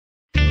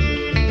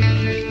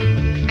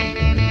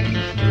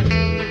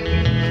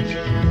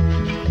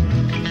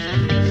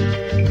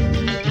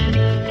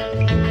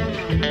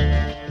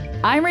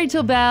I'm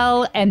Rachel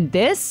Bell, and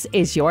this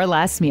is Your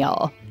Last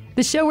Meal,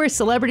 the show where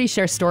celebrities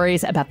share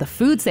stories about the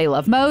foods they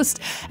love most,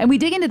 and we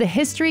dig into the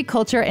history,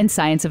 culture, and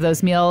science of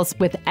those meals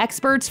with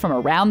experts from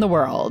around the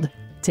world.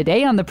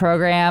 Today on the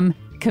program,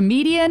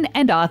 comedian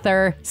and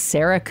author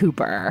Sarah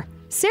Cooper.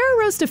 Sarah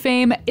rose to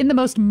fame in the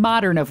most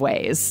modern of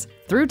ways,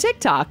 through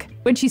TikTok,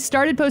 when she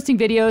started posting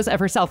videos of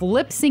herself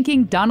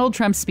lip-syncing Donald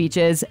Trump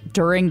speeches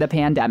during the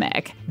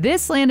pandemic.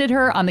 This landed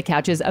her on the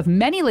couches of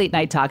many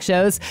late-night talk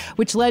shows,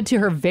 which led to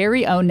her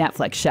very own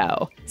Netflix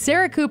show.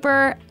 Sarah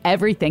Cooper,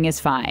 Everything is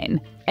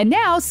Fine. And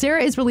now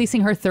Sarah is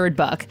releasing her third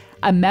book,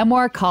 a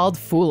memoir called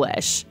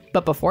Foolish.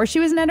 But before she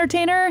was an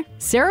entertainer,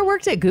 Sarah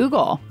worked at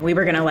Google. We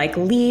were gonna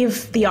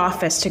leave the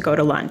office to go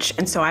to lunch.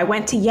 And so I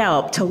went to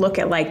Yelp to look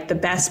at the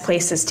best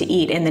places to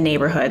eat in the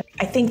neighborhood.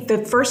 I think the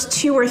first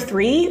 2 or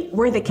 3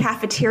 were the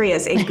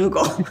cafeterias in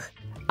Google.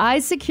 I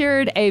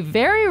secured a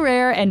very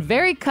rare and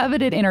very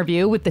coveted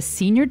interview with the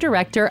senior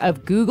director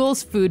of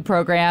Google's food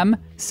program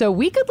so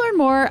we could learn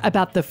more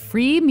about the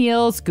free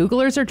meals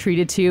Googlers are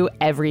treated to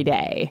every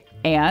day.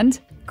 And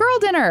Girl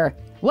Dinner.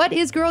 What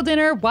is Girl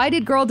Dinner? Why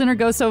did Girl Dinner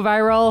go so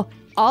viral?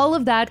 All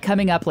of that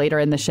coming up later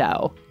in the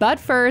show. But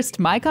first,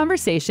 my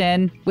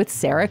conversation with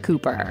Sarah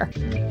Cooper.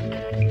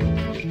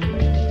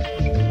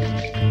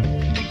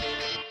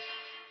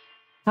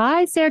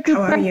 Hi, Sarah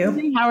Cooper. How are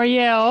you? How are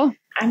you?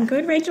 I'm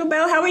good, Rachel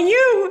Bell. How are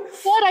you?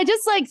 Good. I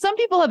just some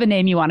people have a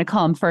name you want to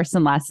call them first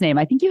and last name.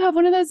 I think you have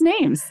one of those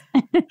names.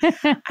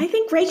 I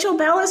think Rachel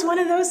Bell is one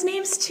of those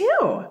names too.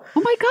 Oh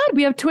my God,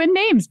 we have twin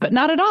names, but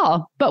not at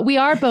all. But we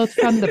are both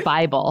from the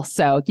Bible.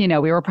 So, we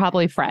were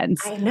probably friends.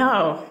 I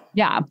know.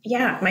 Yeah.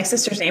 Yeah. My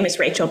sister's name is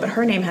Rachel, but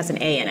her name has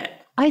an A in it.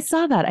 I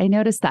saw that. I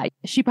noticed that.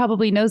 She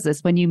probably knows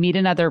this. When you meet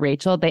another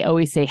Rachel, they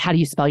always say, how do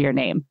you spell your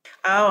name?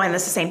 Oh, and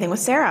that's the same thing with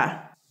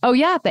Sarah. Oh,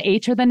 yeah. The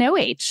H or the no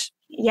H.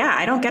 Yeah,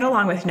 I don't get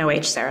along with no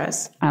H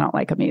Sarahs. I don't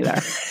like them either.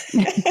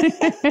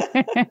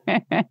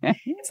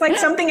 It's like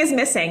something is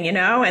missing,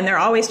 and they're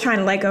always trying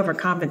to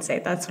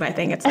overcompensate. That's what I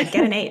think. It's get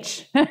an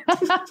H.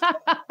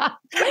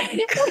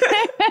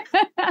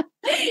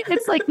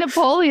 It's like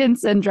Napoleon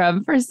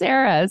syndrome for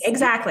Sarahs.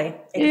 Exactly.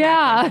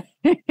 Yeah.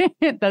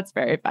 That's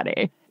very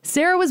funny.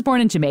 Sarah was born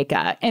in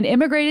Jamaica and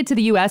immigrated to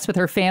the U.S. with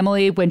her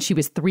family when she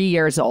was 3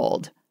 years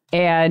old.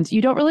 And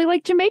you don't really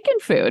like Jamaican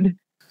food.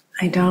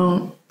 I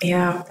don't.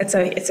 Yeah, it's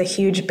a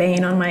huge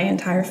bane on my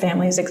entire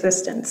family's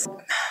existence.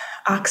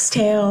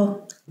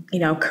 Oxtail,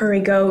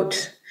 curry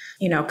goat,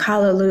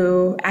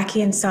 callaloo,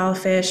 ackee and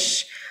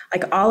saltfish,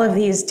 all of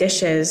these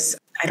dishes.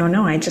 I don't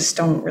know. I just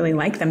don't really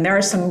like them. There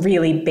are some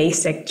really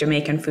basic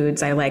Jamaican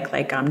foods I like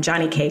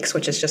Johnny cakes,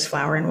 which is just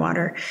flour and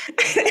water,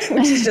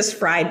 which is just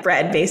fried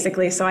bread,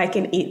 basically. So I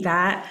can eat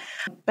that.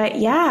 But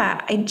yeah,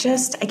 I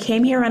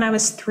came here when I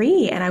was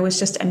 3 and I was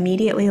just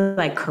immediately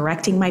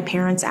correcting my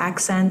parents'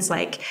 accents.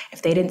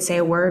 If they didn't say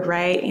a word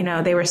right,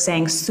 they were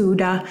saying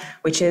Suda,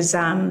 which is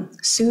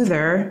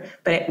soother,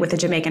 but with a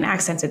Jamaican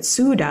accent, it's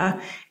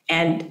Suda.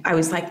 And I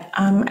was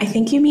I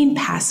think you mean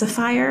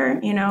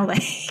pacifier,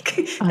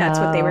 that's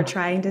what they were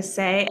trying to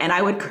say. And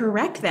I would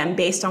correct them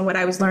based on what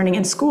I was learning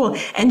in school.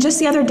 And just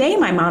the other day,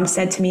 my mom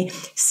said to me,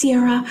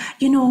 Sierra,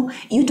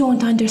 you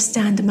don't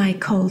understand my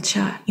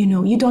culture.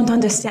 You don't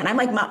understand. I'm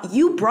like, Mom,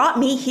 you brought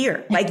me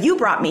here. You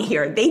brought me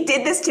here. They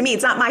did this to me.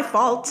 It's not my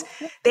fault.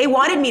 They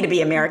wanted me to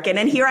be American.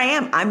 And here I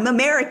am. I'm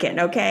American.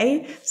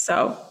 Okay.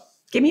 So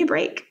give me a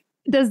break.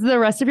 Does the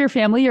rest of your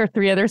family, your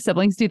 3 other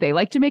siblings, do they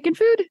like Jamaican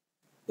food?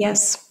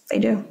 Yes, they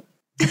do.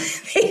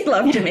 They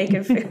love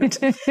Jamaican food.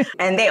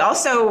 And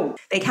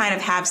they kind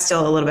of have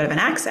still a little bit of an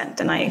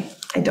accent, and I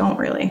don't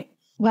really.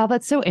 Wow,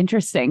 that's so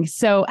interesting.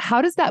 So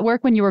how does that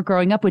work when you were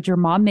growing up? Would your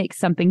mom make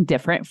something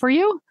different for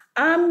you?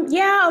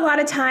 Yeah, a lot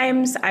of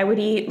times I would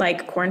eat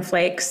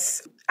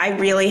cornflakes. I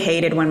really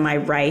hated when my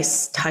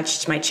rice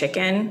touched my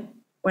chicken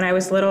when I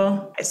was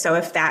little. So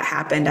if that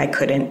happened, I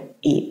couldn't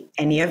eat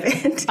any of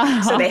it.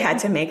 Uh-huh. So they had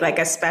to make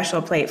a special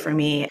plate for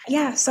me.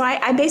 Yeah. So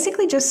I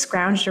basically just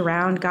scrounged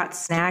around, got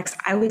snacks.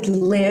 I would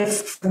live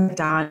for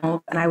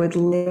McDonald's and I would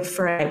live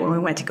for it when we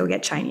went to go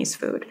get Chinese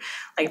food.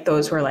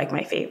 Those were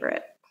my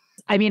favorite.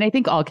 I mean, I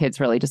think all kids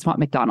really just want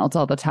McDonald's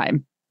all the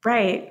time.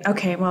 Right.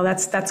 Okay. Well,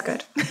 that's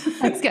good.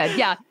 That's good.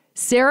 Yeah.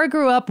 Sarah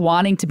grew up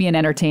wanting to be an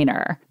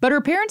entertainer, but her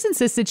parents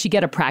insisted she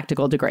get a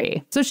practical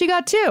degree. So she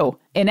got 2,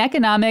 in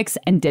economics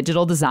and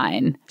digital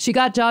design. She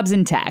got jobs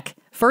in tech,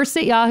 first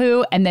at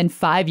Yahoo and then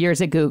 5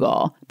 years at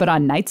Google. But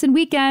on nights and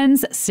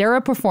weekends,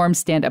 Sarah performed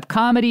stand-up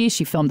comedy,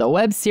 she filmed a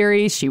web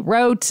series, she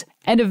wrote,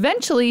 and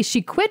eventually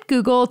she quit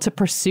Google to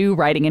pursue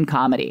writing and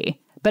comedy.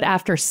 But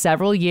after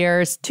several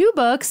years, 2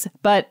 books,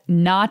 but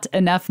not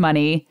enough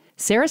money,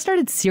 Sarah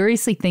started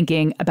seriously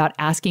thinking about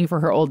asking for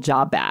her old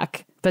job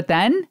back. But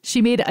then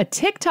she made a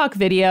TikTok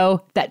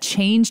video that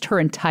changed her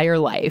entire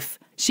life.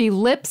 She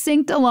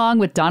lip-synced along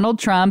with Donald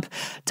Trump,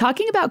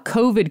 talking about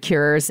COVID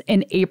cures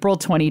in April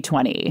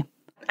 2020.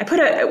 I put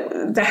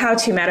the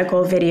how-to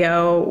medical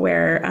video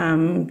where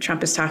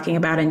Trump is talking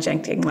about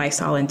injecting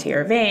Lysol into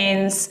your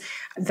veins.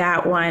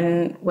 That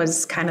one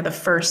was kind of the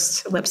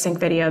first lip sync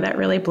video that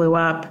really blew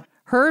up.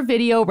 Her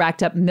video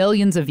racked up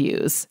millions of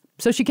views.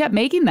 so she kept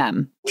making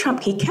them.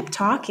 Trump, he kept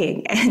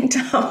talking. And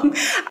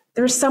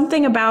there's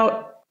something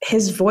about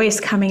his voice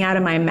coming out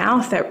of my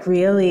mouth that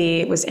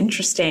really was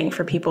interesting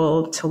for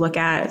people to look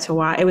at, to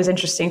watch. It was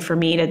interesting for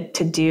me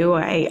to do.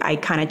 I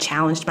kind of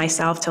challenged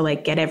myself to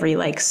like get every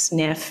like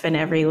sniff and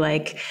every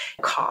like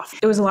cough.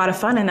 It was a lot of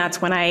fun. And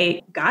that's when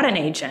I got an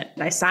agent.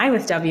 I signed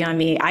with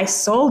WME. I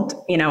sold,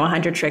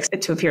 100 tricks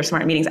to appear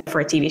smart in meetings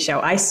for a TV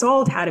show. I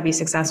sold How to Be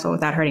Successful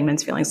Without Hurting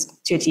Men's Feelings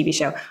to a TV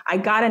show. I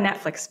got a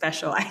Netflix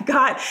special. I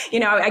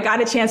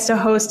got a chance to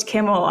host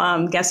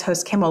Kimmel, guest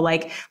host Kimmel.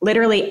 Like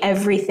literally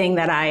everything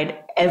that I'd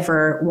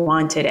ever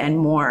wanted and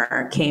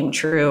more came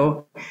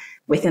true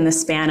within the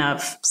span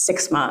of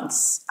 6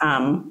 months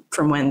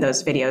from when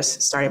those videos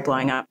started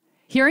blowing up.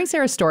 Hearing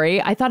Sarah's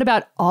story, I thought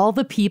about all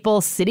the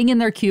people sitting in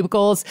their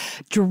cubicles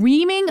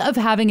dreaming of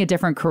having a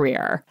different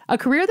career, a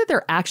career that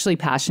they're actually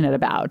passionate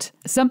about,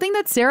 something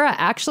that Sarah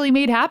actually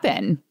made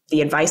happen. The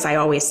advice I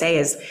always say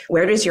is,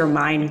 where does your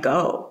mind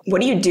go?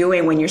 What are you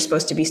doing when you're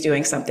supposed to be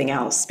doing something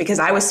else? Because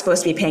I was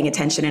supposed to be paying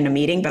attention in a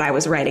meeting, but I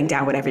was writing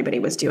down what everybody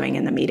was doing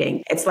in the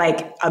meeting. It's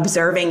like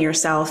observing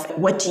yourself.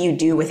 What do you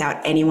do without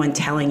anyone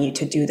telling you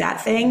to do that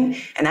thing?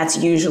 And that's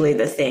usually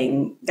the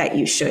thing that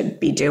you should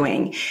be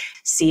doing.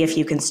 See if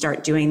you can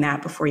start doing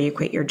that before you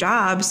quit your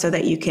job so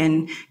that you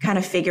can kind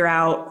of figure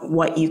out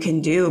what you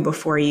can do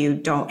before you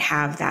don't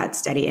have that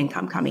steady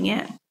income coming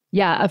in.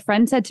 Yeah, a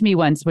friend said to me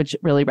once, which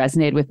really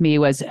resonated with me,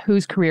 was,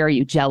 whose career are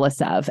you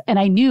jealous of? And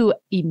I knew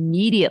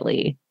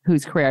immediately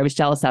whose career I was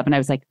jealous of. And I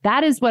was like,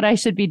 that is what I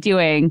should be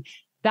doing.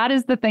 That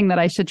is the thing that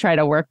I should try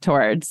to work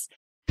towards.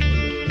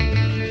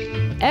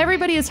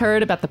 Everybody has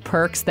heard about the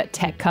perks that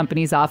tech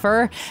companies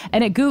offer.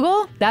 And at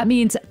Google, that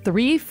means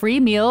 3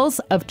 free meals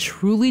of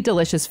truly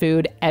delicious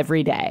food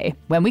every day.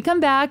 When we come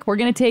back, we're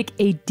going to take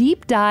a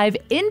deep dive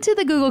into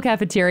the Google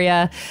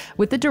cafeteria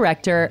with the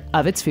director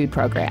of its food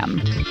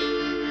program.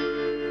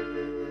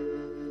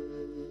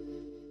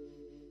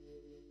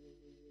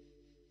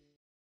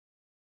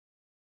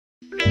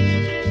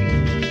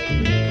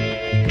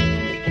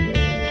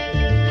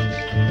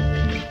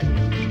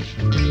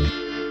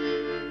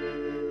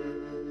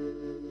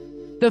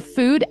 The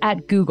food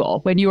at Google,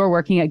 when you were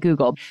working at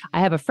Google. I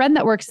have a friend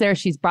that works there.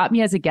 She's brought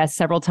me as a guest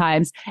several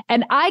times,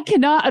 and I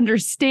cannot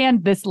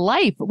understand this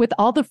life with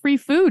all the free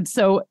food.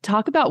 So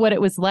talk about what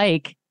it was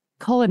like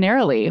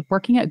culinarily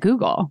working at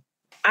Google.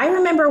 I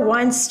remember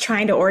once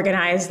trying to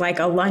organize like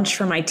a lunch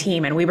for my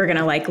team, and we were going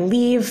to like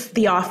leave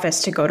the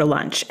office to go to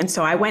lunch. And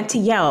so I went to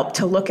Yelp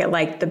to look at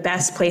like the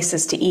best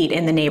places to eat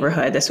in the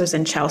neighborhood. This was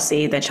in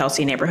Chelsea, the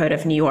Chelsea neighborhood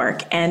of New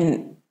York.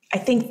 And I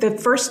think the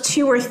first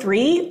 2 or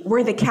 3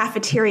 were the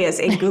cafeterias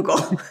in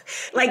Google.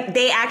 Like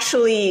they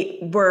actually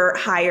were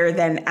higher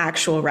than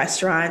actual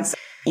restaurants.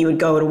 You would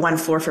go to one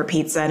floor for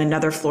pizza and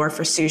another floor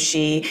for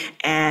sushi.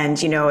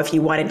 And, if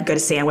you wanted to go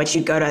to sandwich,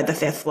 you'd go to the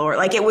 5th floor.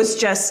 Like it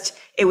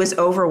was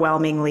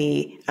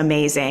overwhelmingly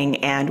amazing.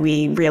 And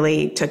we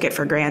really took it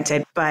for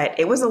granted. But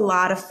it was a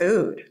lot of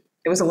food.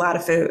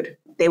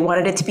 They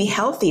wanted it to be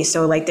healthy.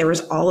 So like there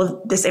was all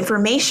of this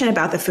information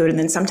about the food. And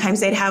then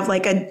sometimes they'd have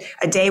like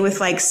a day with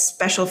like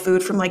special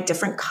food from like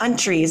different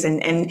countries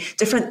and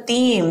different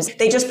themes.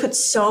 They just put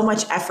so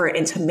much effort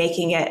into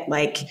making it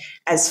like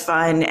as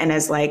fun and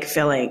as like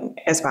filling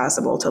as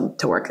possible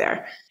to work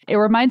there. It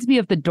reminds me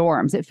of the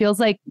dorms. It feels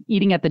like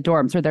eating at the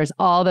dorms where there's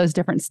all those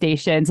different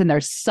stations and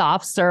there's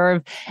soft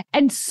serve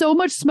and so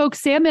much smoked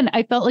salmon.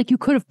 I felt like you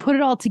could have put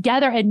it all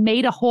together and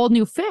made a whole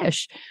new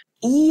fish.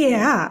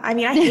 Yeah. I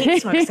mean, I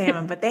hate smoked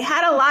salmon, but they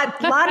had a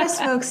lot of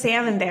smoked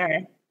salmon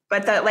there.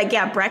 But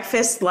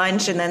breakfast,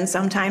 lunch, and then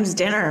sometimes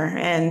dinner.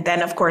 And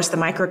then, of course, the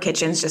micro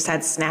kitchens just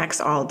had snacks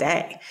all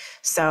day.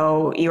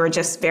 So you were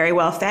just very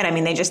well fed. I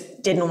mean, they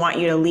just didn't want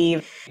you to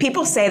leave.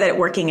 People say that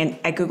working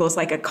at Google is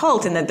like a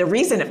cult. And that the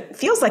reason it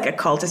feels like a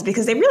cult is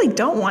because they really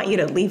don't want you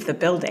to leave the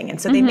building.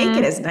 And so they make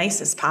it as nice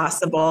as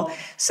possible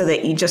so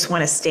that you just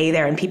want to stay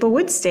there. And people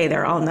would stay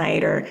there all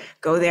night or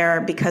go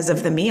there because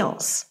of the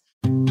meals.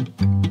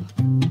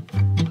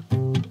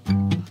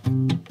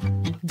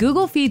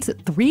 Google feeds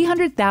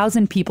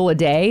 300,000 people a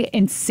day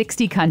in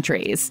 60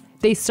 countries.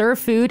 They serve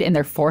food in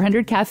their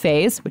 400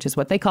 cafes, which is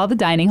what they call the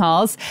dining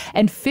halls,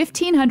 and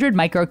 1,500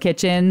 micro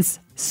kitchens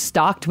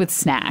stocked with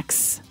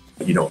snacks.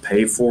 You don't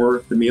pay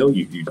for the meal.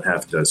 You don't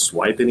have to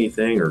swipe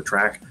anything or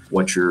track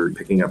what you're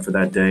picking up for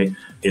that day.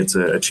 It's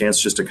a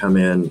chance just to come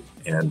in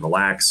and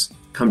relax,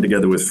 come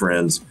together with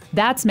friends.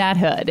 That's Matt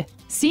Hood,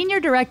 Senior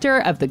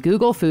Director of the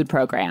Google Food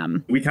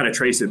Program. We kind of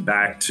trace it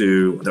back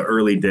to the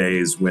early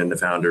days when the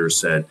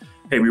founders said,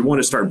 hey, we want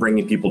to start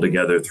bringing people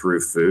together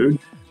through food.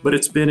 But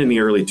it's been in the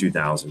early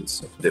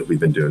 2000s that we've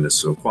been doing this,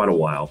 so quite a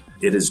while.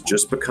 It has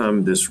just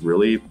become this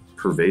really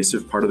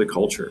pervasive part of the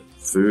culture.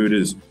 Food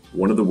is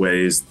one of the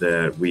ways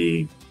that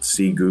we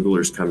see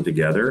Googlers come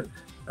together.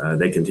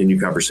 They continue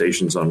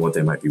conversations on what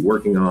they might be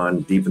working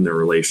on, deepen their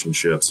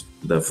relationships.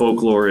 The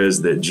folklore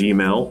is that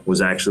Gmail was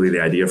actually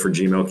the idea for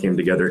Gmail came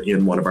together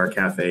in one of our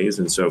cafes.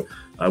 And so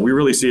we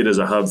really see it as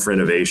a hub for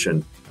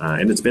innovation.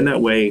 And it's been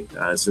that way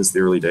since the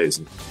early days.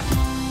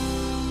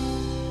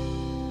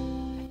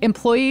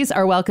 Employees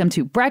are welcome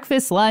to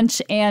breakfast,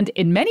 lunch, and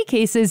in many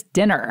cases,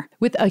 dinner,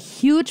 with a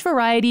huge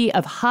variety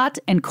of hot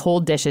and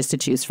cold dishes to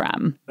choose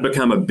from. I've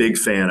become a big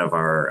fan of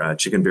our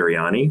chicken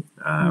biryani,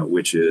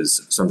 which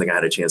is something I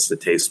had a chance to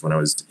taste when I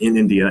was in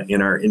India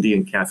in our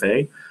Indian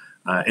cafe.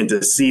 And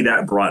to see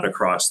that brought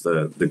across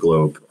the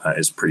globe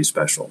is pretty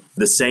special.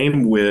 The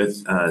same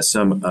with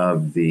some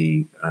of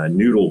the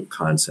noodle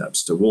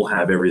concepts. So we'll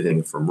have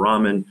everything from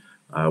ramen.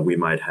 We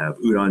might have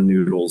udon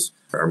noodles,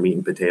 or meat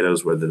and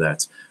potatoes, whether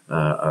that's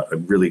a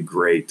really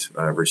great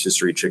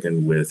rotisserie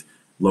chicken with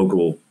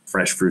local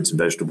fresh fruits and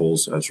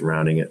vegetables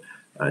surrounding it.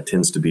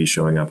 Tends to be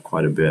showing up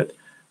quite a bit.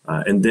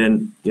 And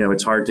then,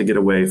 it's hard to get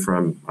away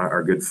from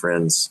our good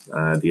friends,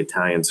 the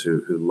Italians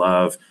who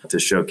love to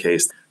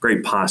showcase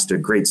great pasta,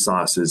 great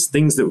sauces,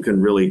 things that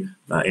can really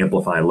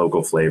amplify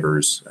local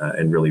flavors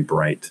and really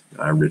bright,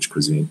 rich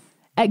cuisine.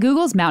 At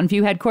Google's Mountain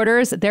View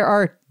headquarters, there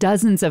are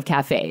dozens of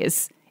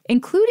cafes,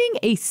 including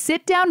a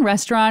sit-down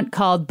restaurant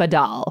called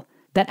Badal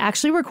that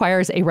actually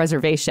requires a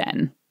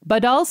reservation.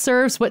 Badal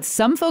serves what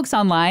some folks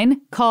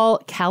online call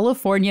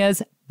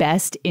California's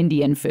best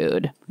Indian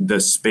food.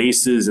 The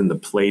spaces and the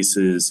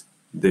places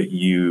that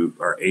you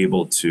are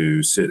able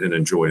to sit and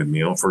enjoy a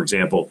meal. For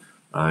example,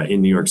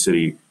 in New York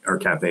City, our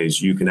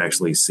cafes, you can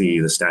actually see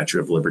the Statue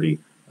of Liberty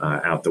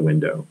out the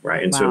window,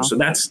 right? And wow. so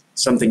that's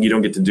something you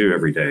don't get to do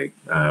every day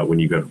when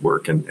you go to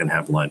work and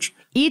have lunch.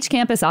 Each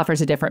campus offers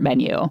a different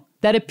menu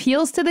that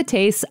appeals to the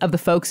tastes of the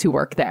folks who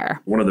work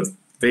there. One of the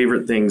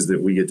favorite things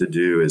that we get to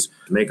do is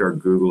make our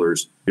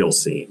Googlers feel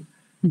seen.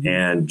 Mm-hmm.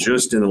 And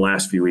just in the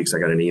last few weeks, I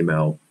got an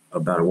email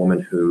about a woman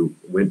who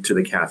went to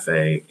the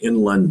cafe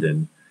in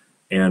London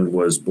and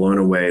was blown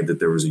away that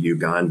there was a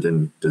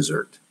Ugandan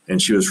dessert. And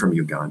she was from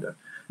Uganda.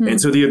 Mm-hmm.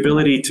 And so the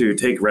ability to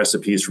take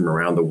recipes from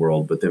around the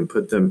world, but then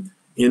put them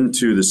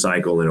into the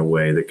cycle in a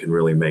way that can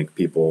really make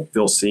people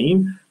feel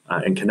seen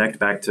and connect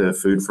back to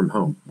food from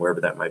home, wherever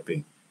that might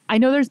be. I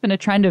know there's been a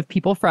trend of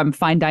people from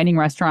fine dining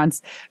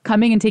restaurants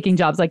coming and taking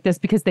jobs like this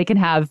because they can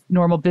have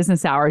normal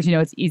business hours.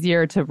 It's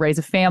easier to raise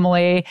a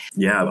family.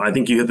 Yeah, I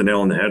think you hit the nail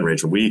on the head,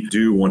 Rachel. We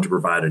do want to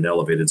provide an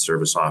elevated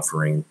service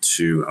offering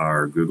to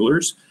our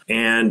Googlers,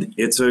 and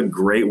it's a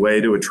great way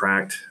to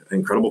attract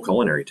incredible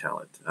culinary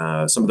talent.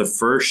 Some of the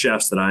first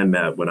chefs that I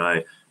met when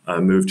I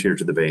moved here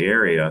to the Bay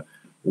Area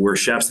were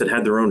chefs that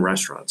had their own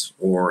restaurants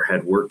or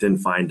had worked in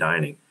fine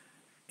dining.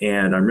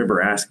 And I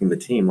remember asking the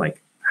team,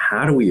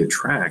 how do we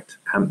attract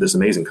this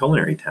amazing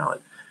culinary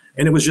talent?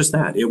 And it was just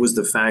that. It was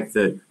the fact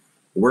that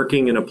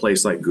working in a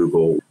place like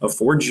Google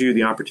affords you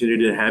the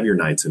opportunity to have your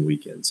nights and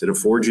weekends. It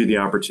affords you the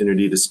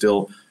opportunity to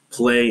still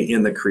play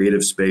in the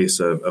creative space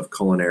of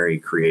culinary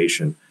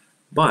creation.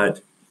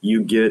 But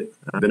you get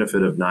a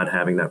benefit of not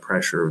having that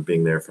pressure of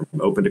being there from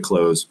open to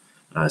close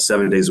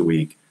 7 days a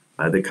week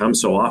that comes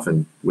so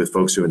often with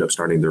folks who end up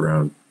starting their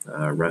own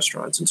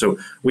restaurants. And so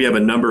we have a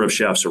number of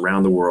chefs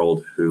around the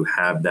world who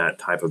have that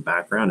type of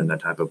background and that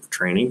type of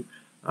training,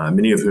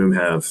 many of whom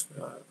have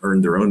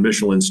earned their own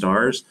Michelin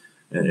stars.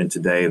 And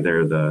today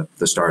they're the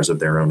stars of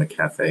their own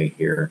cafe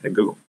here at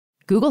Google.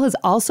 Google has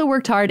also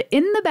worked hard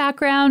in the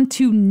background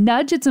to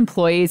nudge its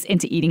employees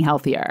into eating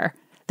healthier.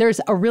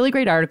 There's a really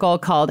great article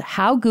called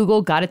How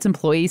Google Got Its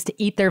Employees to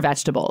Eat Their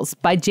Vegetables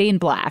by Jane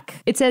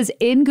Black. It says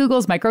in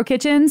Google's micro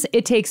kitchens,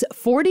 it takes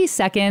 40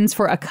 seconds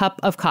for a cup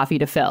of coffee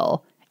to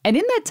fill. And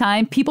in that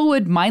time, people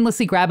would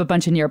mindlessly grab a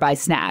bunch of nearby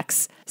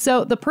snacks.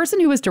 So the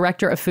person who was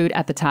director of food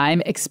at the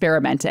time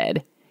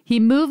experimented. He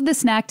moved the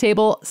snack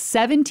table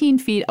 17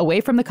 feet away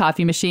from the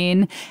coffee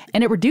machine,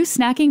 and it reduced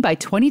snacking by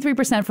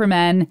 23% for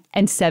men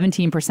and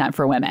 17%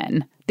 for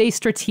women. They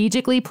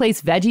strategically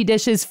place veggie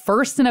dishes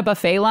first in a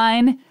buffet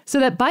line so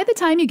that by the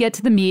time you get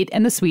to the meat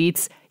and the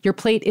sweets, your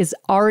plate is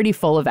already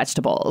full of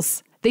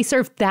vegetables. They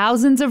serve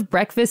thousands of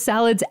breakfast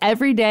salads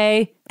every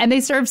day, and they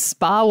serve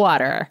spa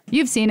water.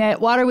 You've seen it,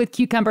 water with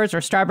cucumbers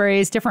or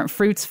strawberries, different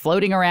fruits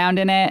floating around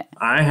in it.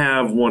 I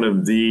have one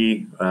of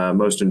the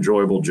most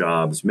enjoyable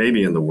jobs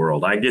maybe in the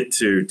world. I get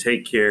to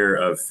take care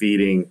of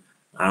feeding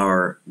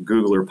our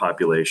Googler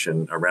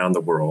population around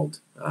the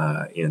world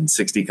in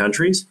 60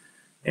 countries.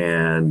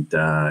 And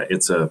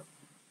it's a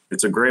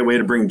great way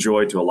to bring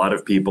joy to a lot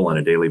of people on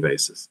a daily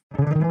basis.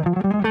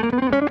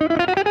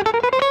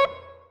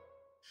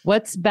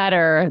 What's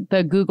better,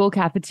 the Google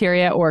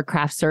cafeteria or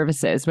craft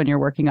services when you're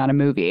working on a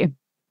movie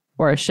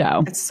or a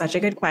show? It's such a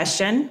good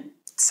question.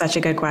 Such a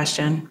good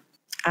question.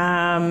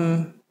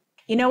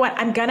 You know what?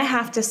 I'm going to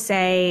have to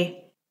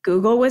say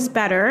Google was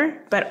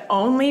better, but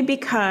only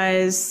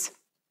because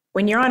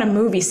when you're on a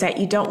movie set,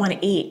 you don't want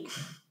to eat.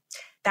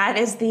 That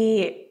is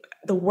the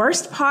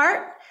worst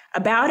part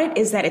about it,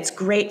 is that it's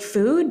great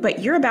food, but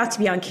you're about to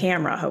be on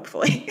camera,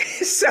 hopefully.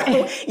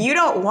 So you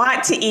don't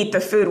want to eat the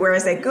food.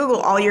 Whereas at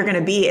Google, all you're going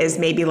to be is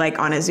maybe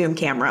on a Zoom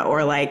camera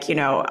or at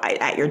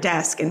your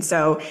desk. And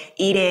so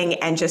eating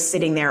and just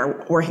sitting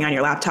there working on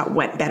your laptop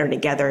went better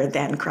together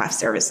than craft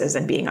services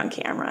and being on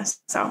camera.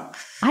 So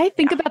I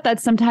think about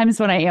that sometimes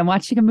when I am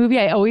watching a movie.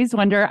 I always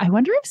wonder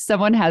if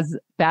someone has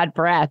bad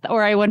breath,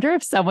 or I wonder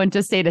if someone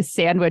just ate a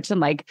sandwich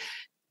and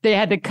they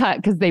had to cut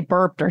because they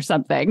burped or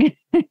something.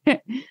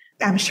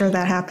 I'm sure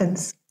that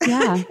happens.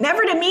 Yeah.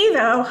 Never to me,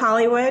 though,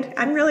 Hollywood.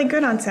 I'm really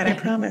good on set, I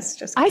promise.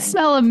 Just I kidding.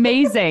 smell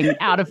amazing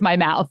out of my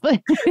mouth.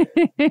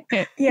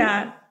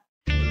 Yeah.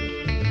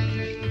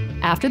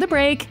 After the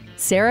break,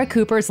 Sarah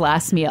Cooper's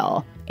last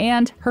meal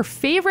and her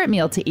favorite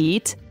meal to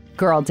eat,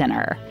 girl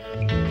dinner.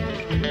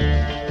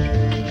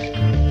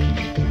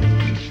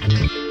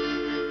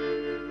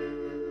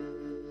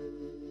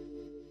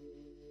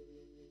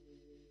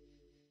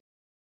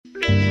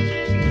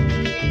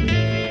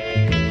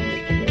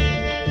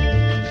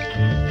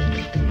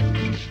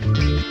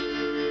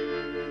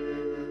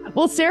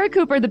 Well, Sarah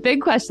Cooper, the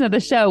big question of the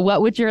show,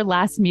 what would your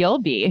last meal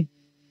be?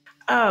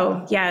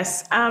 Oh,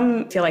 yes.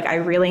 I feel like I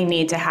really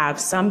need to have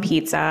some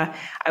pizza.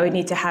 I would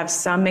need to have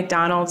some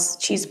McDonald's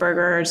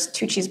cheeseburgers,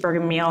 2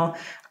 cheeseburger meal,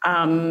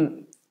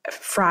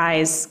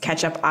 fries,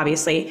 ketchup,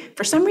 obviously.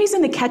 For some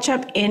reason, the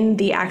ketchup in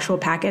the actual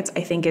packets,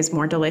 I think, is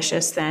more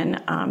delicious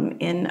than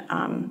in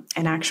an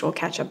actual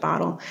ketchup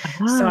bottle.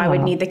 So I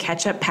would need the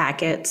ketchup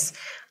packets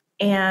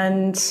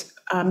and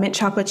mint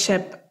chocolate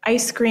chip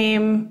ice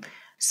cream,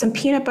 some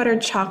peanut butter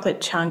chocolate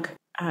chunk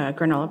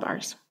granola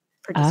bars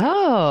for dessert.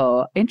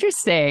 Oh,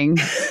 interesting.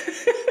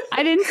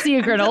 I didn't see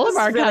a granola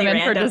bar really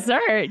coming for random.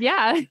 dessert.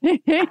 Yeah.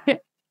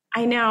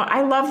 I know.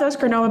 I love those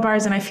granola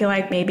bars, and I feel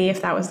like maybe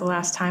if that was the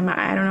last time,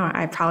 I don't know,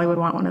 I probably would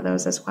want one of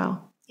those as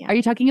well. Yeah. Are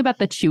you talking about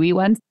the chewy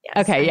ones?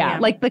 Yes, Okay, I yeah.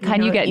 am. Like the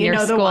kind you get in your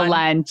the school one.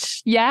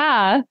 lunch.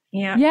 Yeah.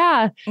 Yeah.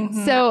 Yeah.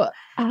 Mhm. So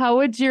how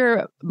would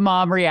your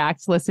mom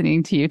react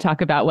listening to you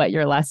talk about what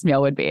your last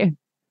meal would be?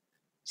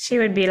 She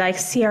would be like,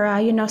 Sierra,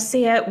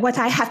 see what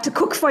I have to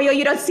cook for you.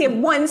 You don't say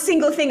one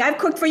single thing I've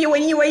cooked for you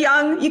when you were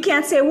young. You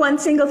can't say one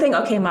single thing.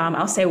 Okay, Mom,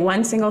 I'll say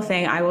one single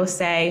thing. I will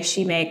say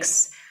she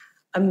makes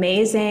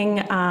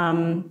amazing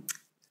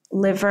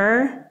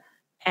liver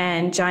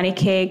and Johnny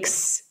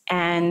cakes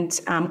and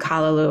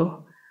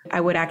Callaloo.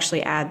 I would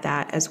actually add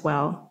that as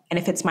well. And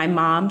if it's my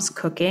mom's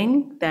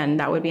cooking, then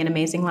that would be an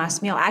amazing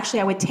last meal. Actually,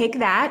 I would take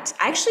that.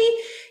 Actually,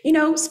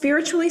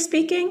 spiritually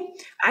speaking,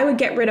 I would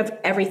get rid of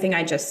everything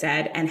I just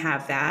said and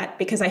have that,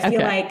 because I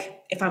feel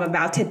like if I'm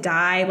about to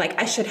die, like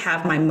I should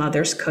have my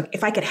mother's cook.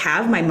 If I could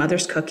have my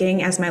mother's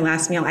cooking as my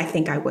last meal, I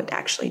think I would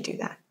actually do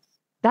that.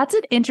 That's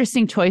an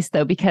interesting choice,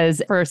 though, because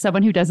for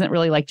someone who doesn't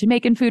really like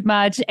Jamaican food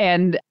much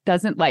and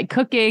doesn't like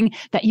cooking,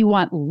 that you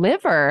want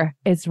liver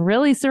is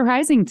really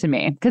surprising to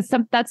me, because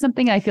that's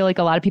something I feel like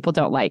a lot of people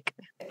don't like.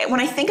 When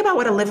I think about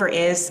what a liver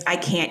is, I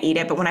can't eat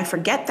it. But when I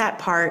forget that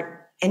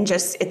part and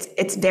just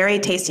it's very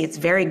tasty, it's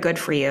very good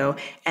for you.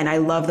 And I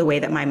love the way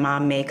that my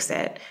mom makes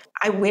it.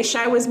 I wish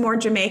I was more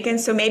Jamaican.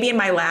 So maybe in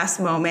my last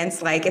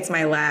moments, like it's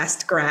my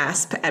last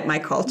grasp at my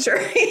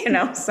culture,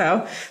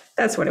 so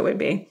that's what it would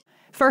be.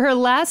 For her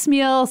last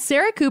meal,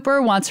 Sarah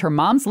Cooper wants her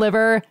mom's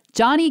liver,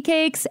 Johnny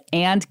cakes,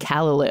 and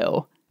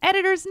Callaloo.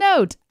 Editor's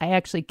note, I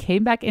actually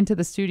came back into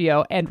the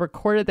studio and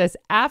recorded this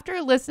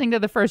after listening to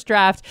the first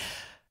draft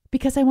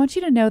because I want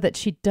you to know that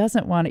she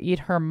doesn't want to eat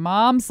her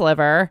mom's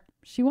liver.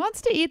 She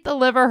wants to eat the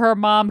liver her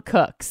mom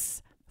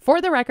cooks.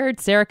 For the record,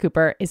 Sarah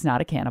Cooper is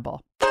not a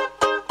cannibal.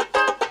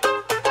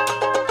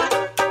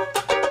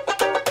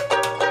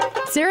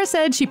 Sarah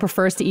said she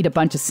prefers to eat a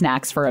bunch of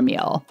snacks for a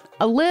meal.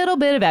 A little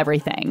bit of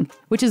everything,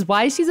 which is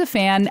why she's a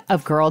fan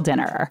of Girl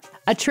Dinner,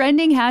 a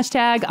trending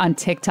hashtag on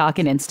TikTok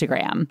and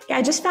Instagram. Yeah,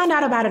 I just found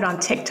out about it on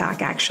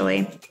TikTok,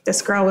 actually.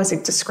 This girl was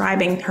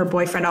describing her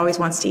boyfriend always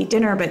wants to eat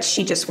dinner, but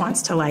she just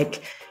wants to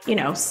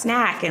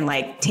snack and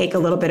take a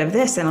little bit of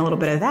this and a little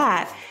bit of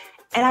that.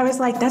 And I was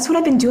like, that's what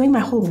I've been doing my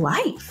whole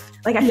life.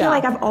 I feel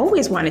like I've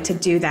always wanted to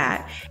do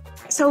that.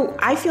 So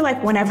I feel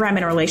like whenever I'm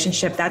in a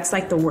relationship, that's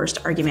the worst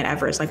argument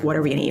ever is what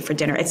are we gonna eat for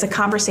dinner? It's a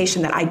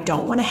conversation that I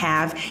don't wanna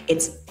have.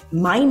 It's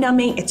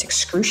mind-numbing, it's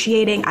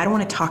excruciating. I don't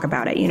wanna talk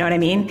about it, you know what I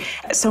mean?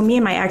 So me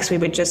and my ex, we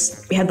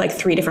had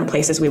 3 different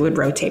places we would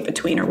rotate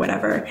between or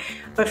whatever.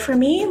 But for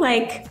me,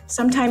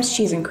 sometimes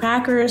cheese and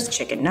crackers,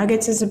 chicken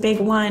nuggets is a big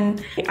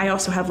one. I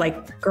also have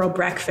girl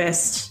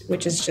breakfast,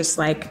 which is just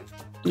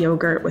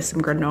yogurt with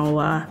some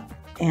granola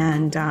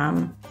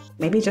and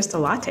maybe just a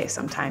latte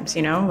sometimes,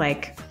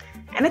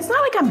 and it's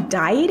not like I'm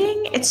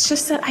dieting. It's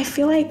just that I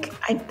feel like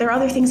there are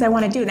other things I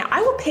want to do. Now,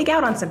 I will pig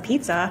out on some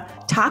pizza.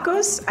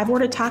 Tacos, I've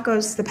ordered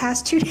tacos the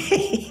past 2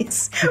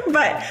 days,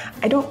 but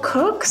I don't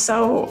cook,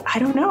 so I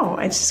don't know.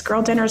 It's just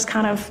girl dinner is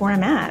kind of where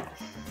I'm at.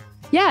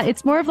 Yeah,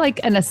 it's more of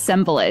an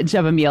assemblage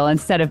of a meal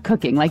instead of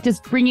cooking,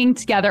 just bringing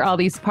together all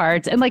these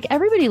parts. And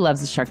everybody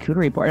loves a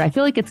charcuterie board. I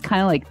feel like it's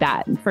kind of like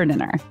that for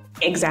dinner.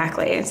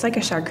 Exactly. It's like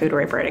a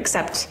charcuterie board,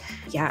 except,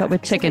 but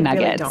with chicken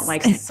nuggets. I really don't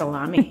like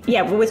salami.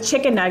 Yeah, but with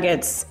chicken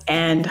nuggets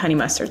and honey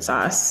mustard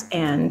sauce.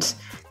 And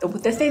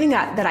the thing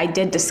that I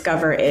did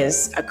discover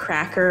is a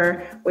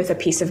cracker with a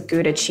piece of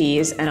Gouda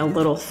cheese and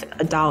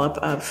a dollop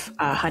of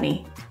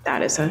honey.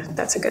 That's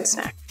a good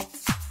snack.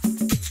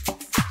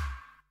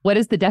 What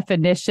is the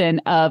definition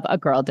of a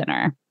girl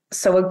dinner?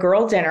 So a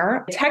girl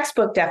dinner,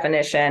 textbook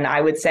definition, I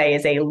would say,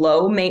 is a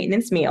low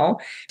maintenance meal,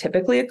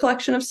 typically a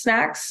collection of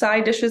snacks,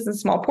 side dishes, and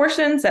small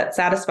portions that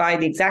satisfy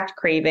the exact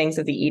cravings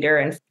of the eater.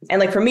 And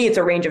like for me, it's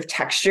a range of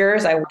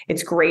textures.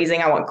 It's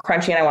grazing. I want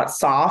crunchy and I want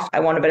soft. I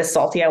want a bit of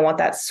salty. I want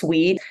that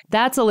sweet.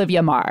 That's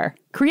Olivia Marr,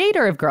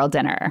 creator of Girl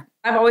Dinner.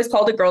 I've always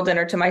called it girl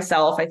dinner to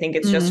myself. I think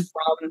it's just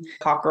from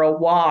Hot Girl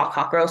Walk,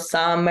 Hot Girl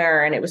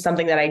Summer. And it was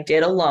something that I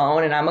did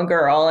alone, and I'm a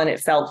girl, and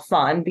it felt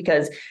fun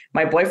because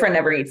my boyfriend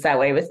never eats that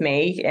way with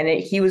me. And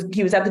he was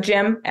at the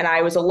gym and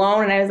I was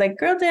alone, and I was like,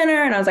 girl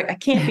dinner. And I was like, I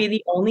can't be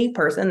the only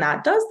person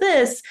that does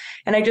this.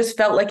 And I just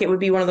felt like it would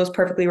be one of those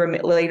perfectly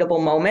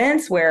relatable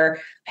moments where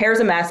hair's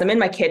a mess. I'm in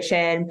my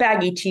kitchen,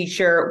 baggy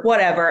t-shirt,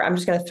 whatever. I'm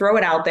just going to throw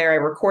it out there. I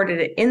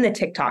recorded it in the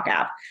TikTok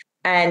app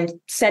and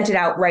sent it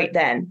out right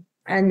then.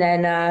 And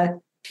then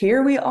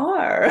here we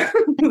are.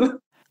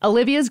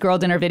 Olivia's Girl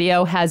Dinner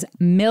video has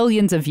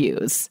millions of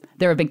views.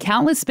 There have been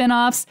countless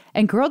spin-offs,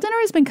 and Girl Dinner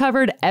has been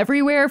covered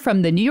everywhere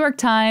from the New York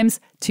Times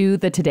to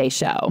the Today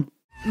Show.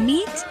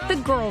 Meet the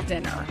Girl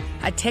Dinner,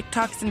 a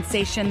TikTok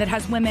sensation that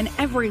has women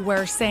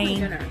everywhere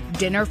saying,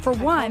 dinner for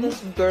one.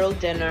 Girl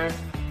dinner.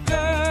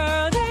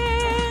 Girl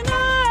dinner.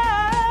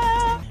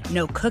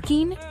 No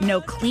cooking, no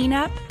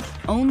cleanup,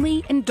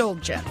 only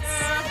indulgence.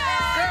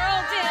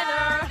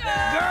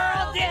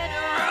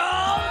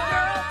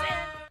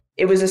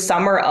 It was a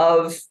summer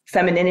of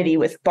femininity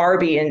with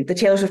Barbie and the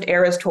Taylor Swift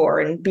Eras Tour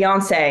and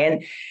Beyonce,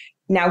 and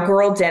now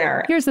Girl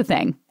Dinner. Here's the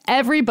thing.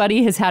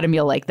 Everybody has had a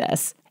meal like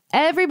this.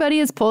 Everybody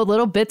has pulled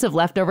little bits of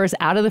leftovers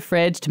out of the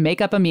fridge to make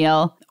up a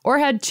meal or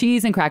had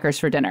cheese and crackers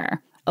for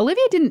dinner.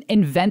 Olivia didn't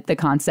invent the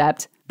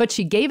concept, but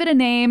she gave it a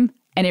name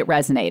and it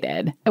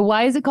resonated. And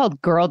why is it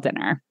called Girl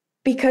Dinner?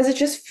 Because it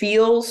just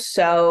feels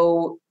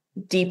so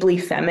deeply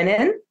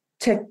feminine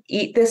to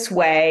eat this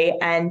way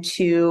and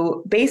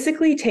to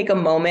basically take a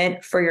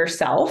moment for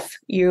yourself.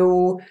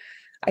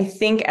 I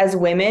think as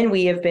women,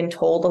 we have been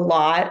told a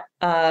lot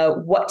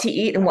what to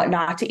eat and what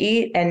not to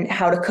eat and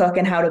how to cook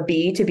and how to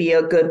be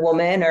a good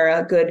woman or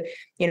a good,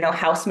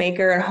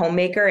 housemaker and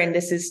homemaker. And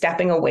this is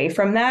stepping away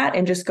from that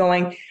and just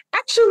going,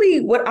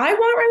 actually, what I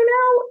want right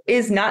now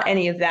is not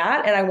any of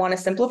that. And I want a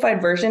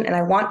simplified version and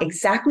I want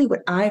exactly what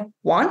I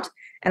want.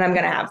 And I'm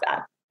going to have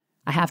that.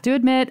 I have to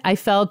admit, I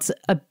felt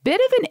a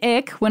bit of an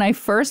ick when I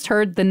first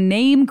heard the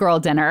name Girl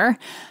Dinner.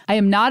 I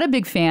am not a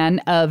big fan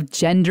of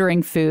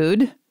gendering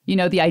food.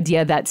 The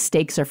idea that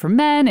steaks are for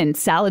men and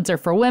salads are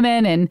for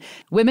women and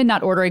women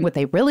not ordering what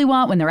they really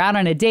want when they're out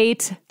on a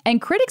date. And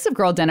critics of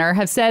Girl Dinner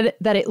have said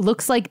that it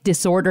looks like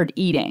disordered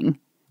eating,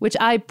 which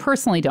I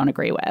personally don't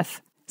agree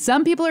with.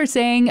 Some people are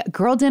saying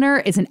Girl Dinner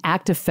is an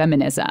act of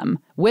feminism,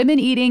 women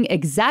eating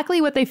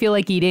exactly what they feel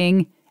like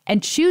eating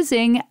and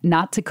choosing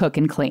not to cook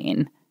and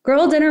clean.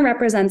 Girl Dinner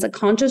represents a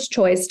conscious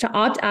choice to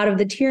opt out of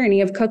the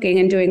tyranny of cooking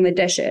and doing the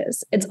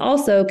dishes. It's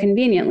also,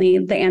 conveniently,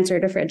 the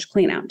answer to fridge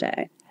cleanout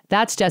day.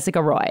 That's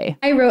Jessica Roy.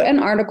 I wrote an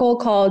article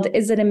called,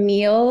 Is it a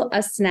meal,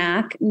 a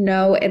snack?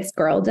 No, it's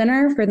Girl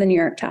Dinner for the New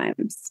York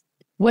Times.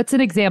 What's an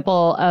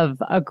example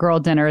of a girl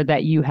dinner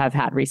that you have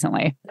had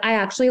recently? I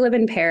actually live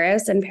in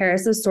Paris, and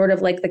Paris is sort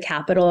of like the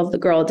capital of the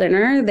girl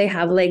dinner. They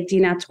have like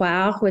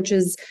dînatoire, which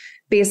is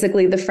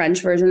basically the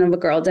French version of a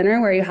girl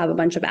dinner where you have a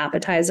bunch of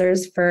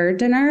appetizers for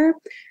dinner.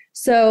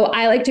 So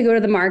I like to go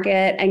to the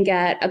market and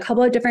get a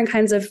couple of different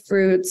kinds of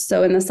fruits.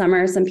 So in the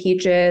summer, some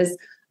peaches,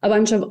 a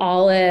bunch of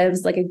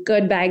olives, like a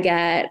good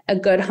baguette, a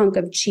good hunk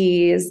of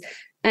cheese.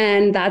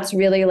 And that's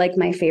really like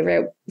my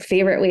favorite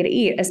way to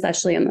eat,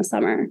 especially in the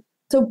summer.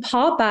 So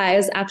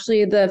Popeyes,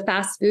 actually the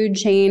fast food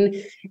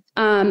chain,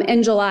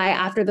 in July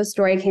after the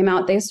story came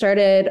out, they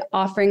started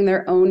offering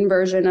their own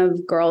version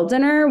of Girl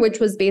Dinner, which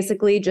was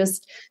basically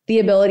just the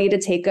ability to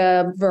take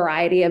a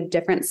variety of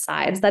different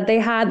sides that they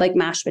had, like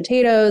mashed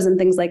potatoes and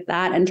things like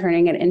that, and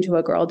turning it into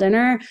a girl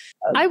dinner.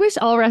 I wish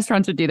all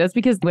restaurants would do this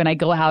because when I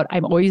go out,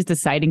 I'm always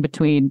deciding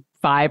between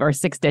 5 or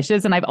 6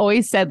 dishes. And I've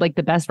always said like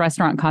the best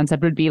restaurant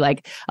concept would be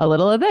like a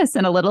little of this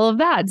and a little of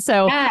that.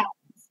 So yeah.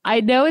 I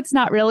know it's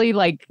not really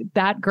like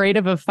that great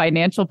of a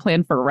financial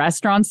plan for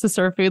restaurants to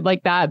serve food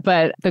like that,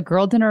 but the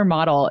girl dinner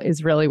model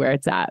is really where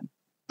it's at.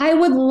 I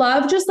would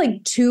love just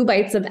like 2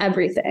 bites of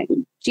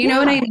everything. Do you know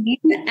what I mean?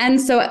 And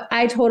so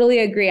I totally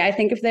agree. I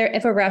think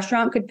if a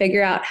restaurant could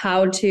figure out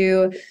how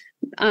to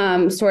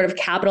sort of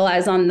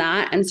capitalize on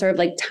that and serve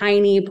like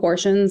tiny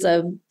portions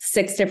of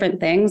 6 different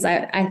things,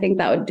 I think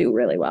that would do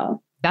really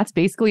well. That's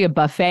basically a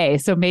buffet.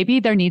 So maybe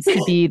there needs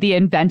to be the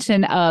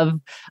invention of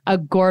a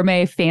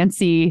gourmet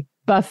fancy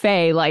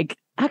buffet. Like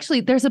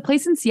actually there's a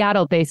place in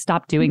Seattle, they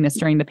stopped doing this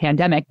during the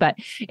pandemic, but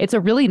it's a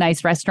really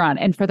nice restaurant.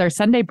 And for their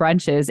Sunday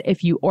brunches,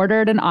 if you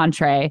ordered an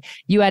entree,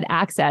 you had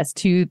access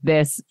to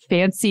this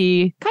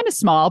fancy kind of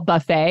small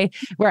buffet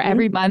where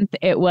every month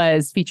it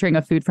was featuring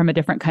a food from a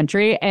different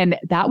country. And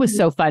that was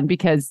so fun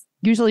because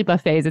usually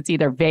buffets, it's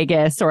either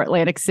Vegas or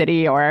Atlantic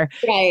City or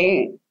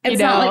right.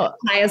 It's not like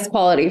the highest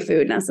quality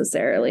food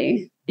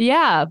necessarily.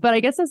 Yeah, but I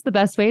guess that's the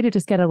best way to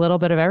just get a little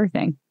bit of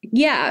everything.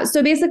 Yeah.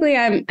 So basically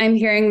I'm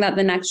hearing that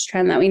the next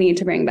trend that we need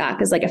to bring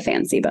back is like a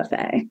fancy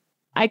buffet.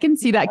 I can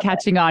see that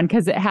catching on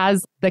because it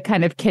has the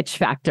kind of kitsch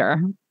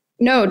factor.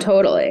 No,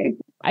 totally.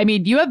 I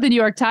mean, you have the New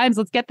York Times.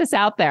 Let's get this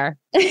out there.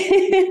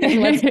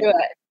 Let's do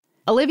it.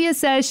 Olivia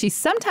says she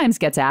sometimes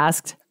gets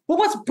asked, well,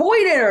 what's boy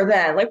dinner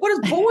then? Like, what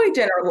does boy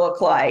dinner look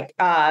like?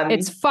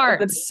 It's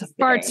farts.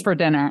 Farts for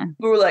dinner.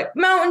 We were like,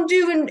 Mountain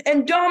Dew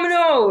and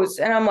Domino's.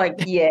 And I'm like,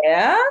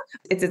 yeah.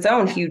 It's its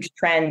own huge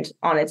trend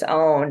on its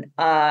own.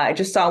 I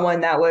just saw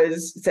one that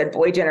said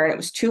boy dinner, and it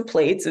was 2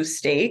 plates of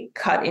steak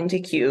cut into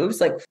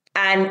cubes,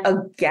 and a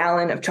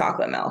gallon of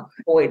chocolate milk.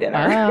 Boy dinner.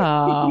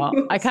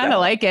 Oh, I kind of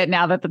like it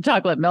now that the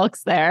chocolate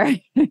milk's there.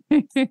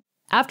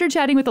 After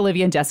chatting with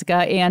Olivia and Jessica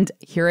and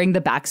hearing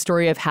the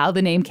backstory of how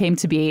the name came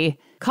to be,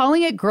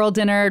 calling it girl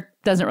dinner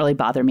doesn't really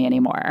bother me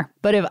anymore.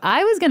 But if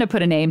I was going to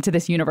put a name to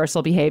this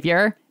universal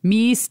behavior,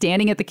 me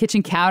standing at the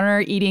kitchen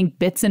counter eating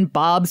bits and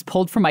bobs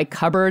pulled from my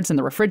cupboards and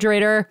the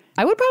refrigerator,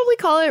 I would probably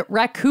call it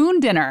raccoon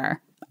dinner.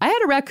 I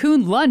had a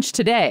raccoon lunch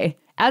today.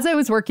 As I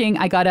was working,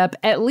 I got up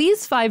at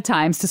least 5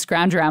 times to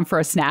scrounge around for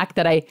a snack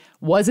that I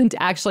wasn't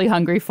actually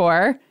hungry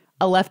for.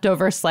 A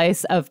leftover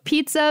slice of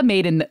pizza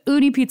made in the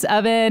Uni pizza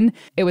oven.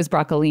 It was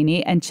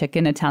broccolini and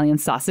chicken Italian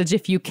sausage,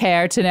 if you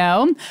care to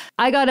know.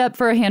 I got up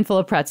for a handful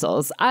of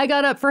pretzels. I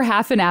got up for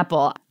half an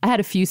apple. I had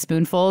a few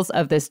spoonfuls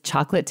of this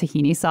chocolate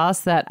tahini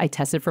sauce that I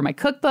tested for my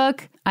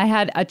cookbook. I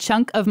had a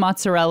chunk of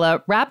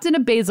mozzarella wrapped in a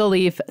basil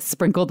leaf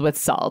sprinkled with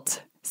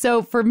salt.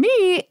 So for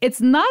me, it's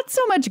not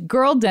so much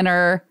girl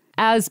dinner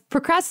as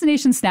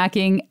procrastination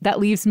snacking that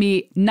leaves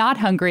me not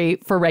hungry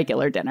for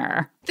regular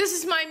dinner. This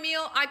is my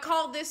meal. I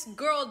call this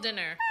girl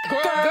dinner.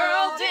 Girl dinner.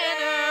 Girl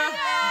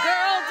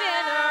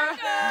dinner.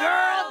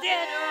 Girl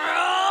dinner.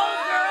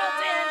 Oh, girl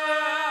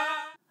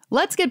dinner.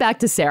 Let's get back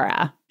to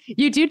Sarah.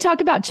 You do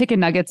talk about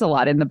chicken nuggets a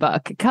lot in the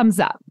book. It comes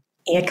up.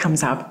 It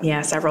comes up,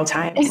 yeah, several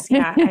times.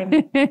 Yeah,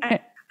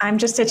 I'm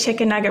just a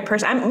chicken nugget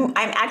person.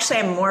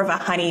 I'm more of a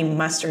honey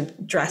mustard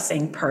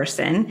dressing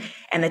person,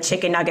 and the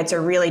chicken nuggets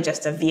are really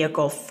just a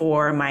vehicle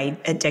for my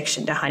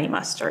addiction to honey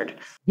mustard.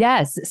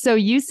 Yes. So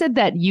you said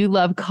that you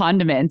love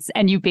condiments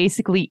and you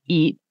basically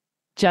eat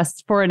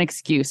just for an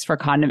excuse for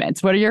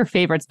condiments. What are your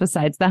favorites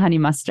besides the honey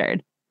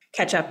mustard?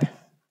 Ketchup.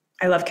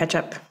 I love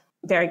ketchup.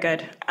 Very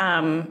good.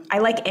 I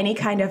like any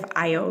kind of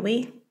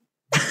aioli.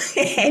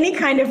 Any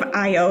kind of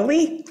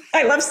aioli.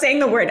 I love saying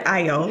the word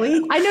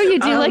aioli. I know you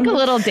do like a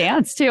little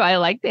dance too. I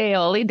like the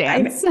aioli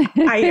dance.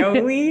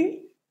 Aioli.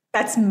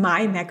 That's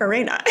my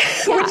Macarena,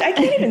 which I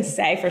can't even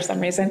say for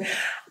some reason.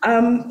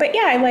 But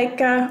yeah, I like,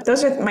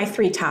 those are my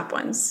 3 top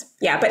ones.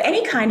 Yeah. But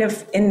any kind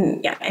of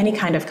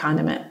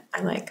condiment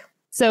I like.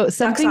 So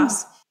something. Duck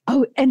sauce.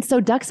 Oh, and so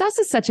duck sauce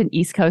is such an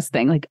East Coast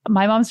thing. Like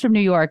my mom's from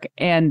New York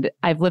and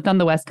I've lived on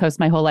the West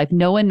Coast my whole life.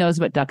 No one knows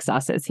what duck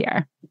sauce is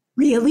here.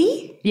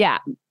 Really? Yeah.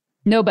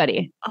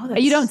 Nobody. Oh,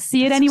 you don't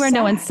see it anywhere. So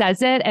no one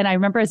says it. And I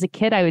remember as a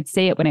kid, I would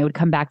say it when I would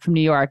come back from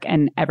New York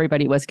and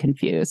everybody was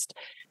confused.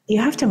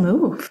 You have to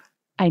move.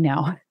 I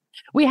know.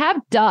 We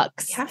have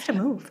ducks. You have to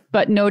move.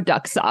 But no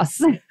duck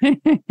sauce.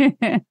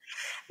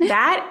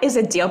 That is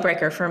a deal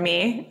breaker for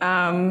me.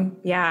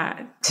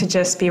 To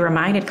just be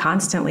reminded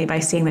constantly by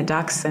seeing the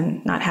ducks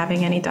and not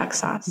having any duck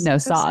sauce. No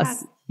sauce.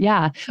 Sad.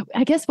 Yeah.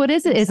 I guess what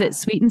is it? Is it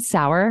sweet and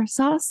sour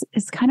sauce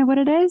is kind of what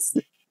it is?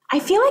 I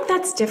feel like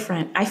that's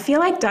different. I feel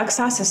like duck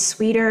sauce is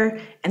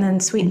sweeter and then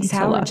sweet and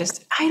sour.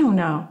 I don't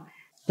know.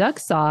 Duck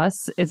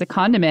sauce is a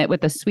condiment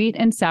with a sweet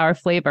and sour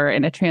flavor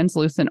and a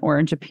translucent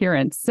orange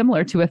appearance,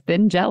 similar to a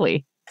thin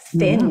jelly.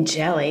 Thin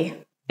jelly.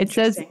 It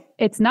says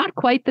it's not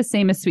quite the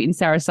same as sweet and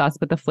sour sauce,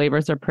 but the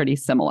flavors are pretty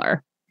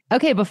similar.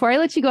 Okay, before I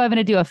let you go, I'm going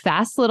to do a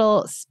fast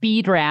little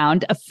speed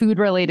round, a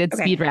food-related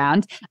speed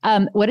round.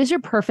 What is your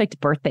perfect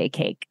birthday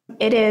cake?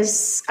 It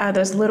is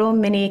those little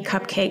mini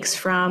cupcakes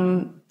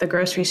from the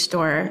grocery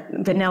store,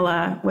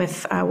 vanilla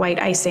with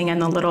white icing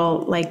and the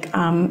little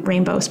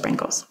rainbow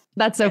sprinkles.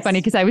 That's so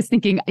funny because I was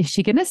thinking, is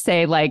she going to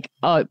say like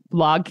a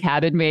log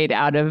cabin made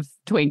out of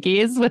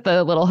Twinkies with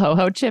a little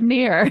ho-ho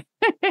chimney or?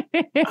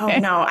 Oh,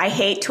 no, I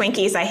hate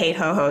Twinkies. I hate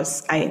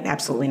ho-hos.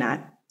 Absolutely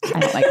not. I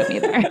don't like them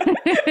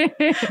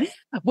either.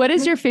 What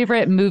is your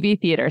favorite movie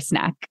theater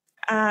snack?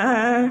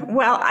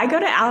 Well, I go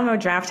to Alamo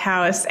Draft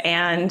House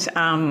and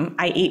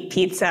I eat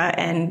pizza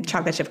and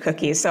chocolate chip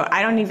cookies. So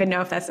I don't even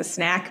know if that's a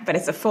snack, but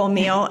it's a full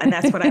meal and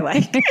that's what I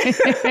like.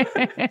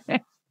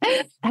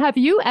 Have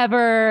you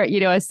ever,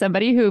 as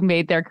somebody who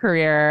made their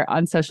career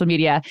on social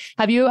media,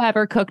 have you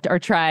ever cooked or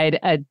tried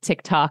a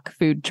TikTok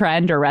food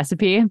trend or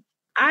recipe?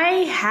 I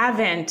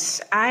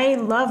haven't. I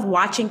love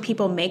watching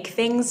people make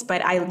things,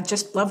 but I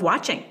just love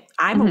watching.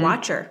 I'm a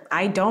watcher.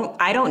 I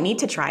don't need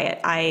to try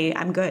it.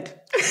 I'm good.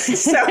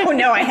 So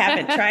no, I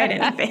haven't tried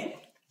anything.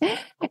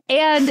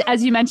 And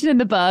as you mentioned in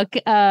the book,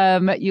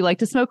 you like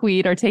to smoke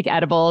weed or take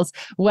edibles.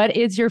 What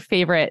is your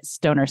favorite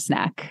stoner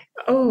snack?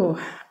 Oh,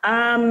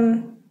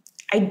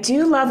 I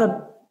do love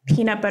a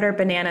peanut butter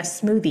banana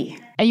smoothie.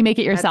 And you make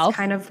it yourself?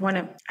 I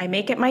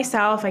make it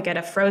myself. I get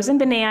a frozen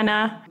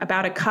banana,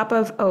 about a cup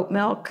of oat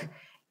milk,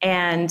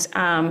 and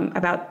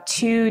about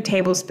 2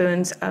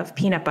 tablespoons of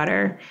peanut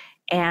butter.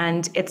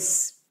 And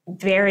it's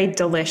very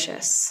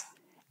delicious.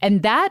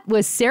 And that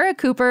was Sarah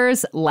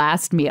Cooper's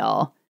last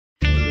meal.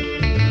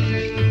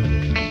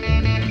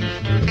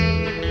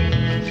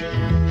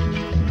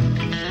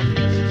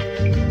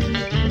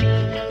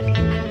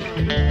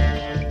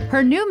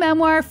 Her new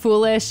memoir,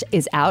 Foolish,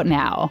 is out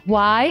now.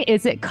 Why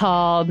is it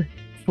called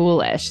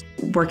Foolish?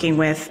 Working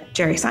with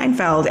Jerry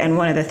Seinfeld, and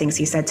one of the things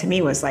he said to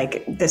me was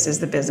like, this is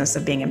the business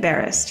of being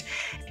embarrassed.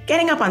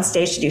 Getting up on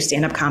stage to do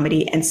stand-up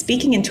comedy and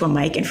speaking into a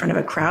mic in front of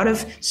a crowd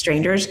of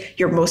strangers,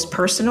 your most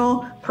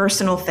personal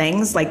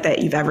things like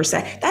that you've ever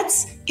said,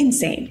 that's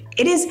insane.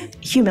 It is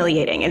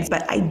humiliating.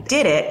 But I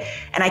did it,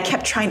 and I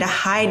kept trying to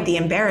hide the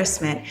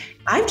embarrassment.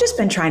 I've just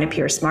been trying to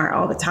appear smart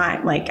all the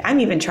time. Like,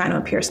 I'm even trying to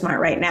appear smart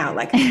right now.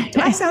 Like,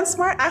 do I sound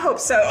smart? I hope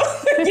so.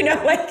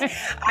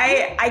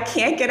 I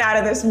can't get out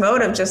of this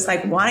mode of just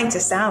like wanting to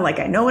sound like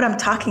I know what I'm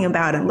talking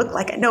about and look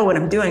like I know what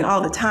I'm doing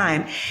all the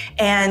time.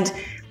 And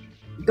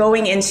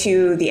going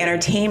into the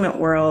entertainment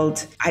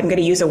world, I'm going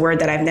to use a word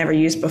that I've never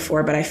used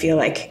before, but I feel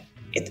like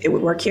it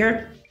would work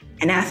here.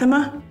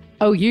 Anathema.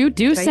 Oh, you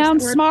do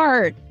sound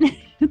smart.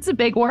 It's a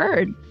big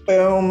word.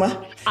 Boom.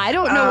 I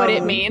don't know what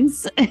it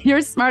means.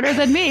 You're smarter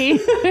than me.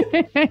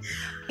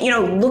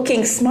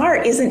 Looking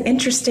smart isn't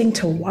interesting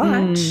to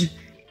watch.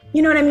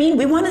 You know what I mean?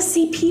 We want to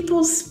see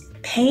people's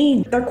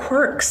pain, their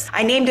quirks.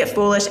 I named it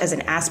Foolish as an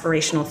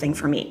aspirational thing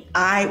for me.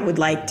 I would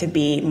like to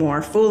be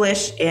more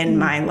foolish in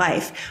my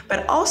life,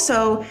 but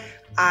also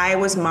I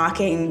was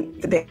mocking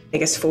the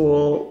biggest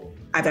fool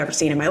I've ever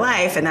seen in my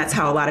life, and that's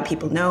how a lot of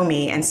people know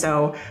me. And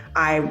so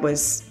I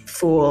was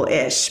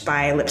foolish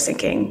by lip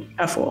syncing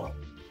a fool.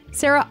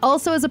 Sarah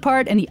also has a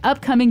part in the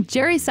upcoming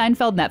Jerry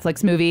Seinfeld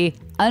Netflix movie,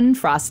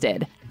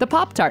 Unfrosted, the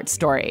Pop-Tart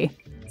story.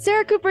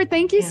 Sarah Cooper,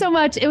 thank you so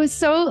much. It was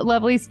so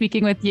lovely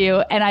speaking with you.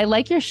 And I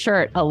like your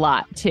shirt a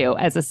lot, too,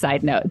 as a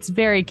side note. It's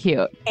very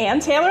cute.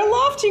 And Taylor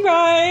Loft, you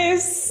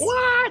guys.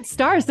 What?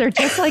 Stars, they're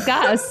just like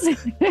us.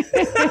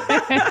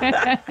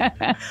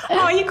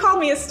 Oh, you called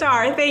me a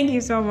star. Thank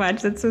you so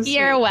much. That's so sweet.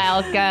 You're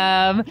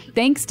welcome.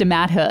 Thanks to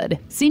Matt Hood,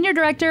 Senior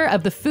Director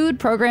of the Food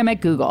Program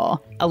at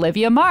Google,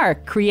 Olivia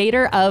Mark,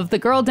 creator of The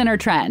Girl Dinner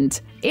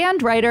Trend,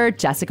 and writer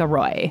Jessica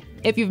Roy.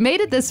 If you've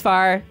made it this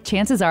far,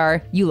 chances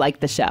are you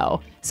like the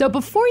show. So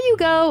before you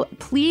go,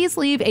 please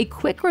leave a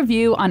quick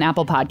review on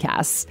Apple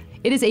Podcasts.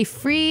 It is a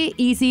free,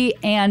 easy,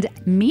 and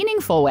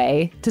meaningful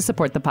way to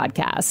support the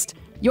podcast.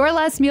 Your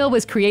Last Meal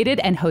was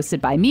created and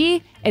hosted by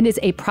me and is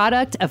a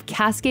product of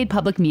Cascade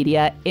Public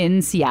Media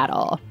in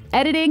Seattle.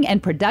 Editing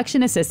and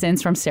production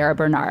assistance from Sarah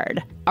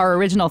Bernard. Our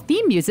original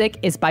theme music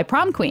is by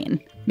Prom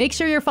Queen. Make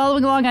sure you're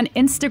following along on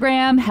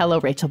Instagram, Hello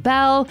Rachel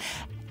Bell,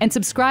 and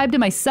subscribe to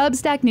my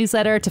Substack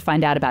newsletter to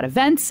find out about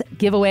events,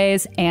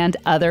 giveaways, and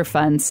other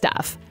fun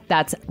stuff.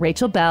 That's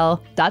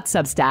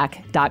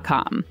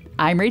rachelbell.substack.com.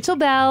 I'm Rachel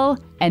Bell,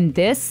 and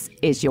this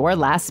is Your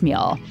Last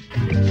Meal.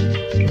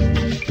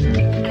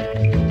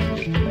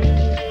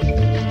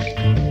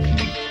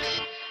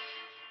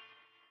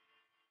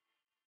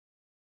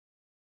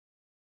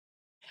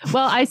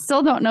 Well, I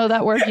still don't know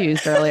that word you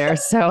used earlier,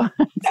 so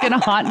it's going to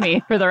haunt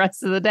me for the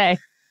rest of the day.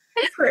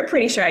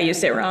 Pretty sure I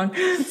used it wrong.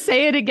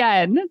 Say it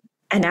again.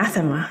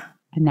 Anathema.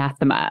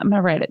 Anathema. I'm going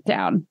to write it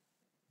down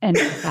and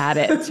add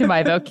it to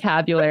my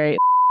vocabulary.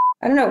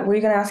 I don't know. Were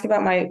you going to ask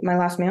about my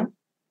last meal?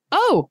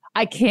 Oh,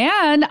 I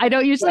can. I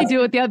don't usually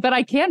do it, but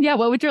I can. Yeah.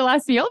 What would your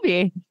last meal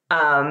be?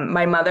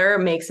 My mother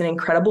makes an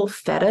incredible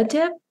feta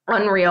dip.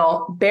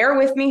 Unreal. Bear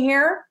with me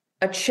here.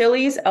 A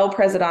Chili's El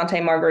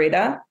Presidente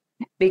margarita,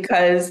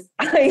 because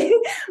I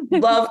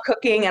love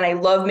cooking and I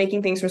love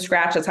making things from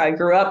scratch. That's how I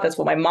grew up. That's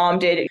what my mom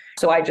did.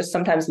 So I just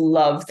sometimes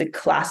love the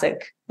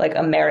classic, like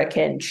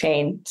American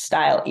chain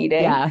style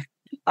eating. Yeah.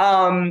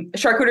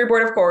 Charcuterie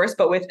board, of course,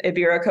 but with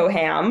Iberico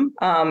ham,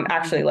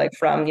 actually like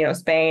from,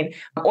 Spain,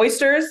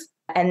 oysters,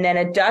 and then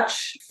a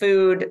Dutch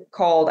food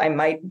called, I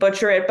might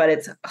butcher it, but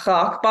it's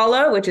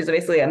gehaktballen, which is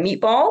basically a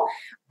meatball,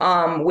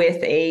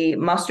 with a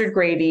mustard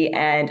gravy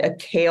and a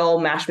kale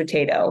mashed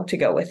potato to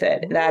go with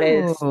it. That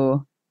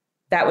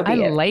would be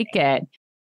it. I like it.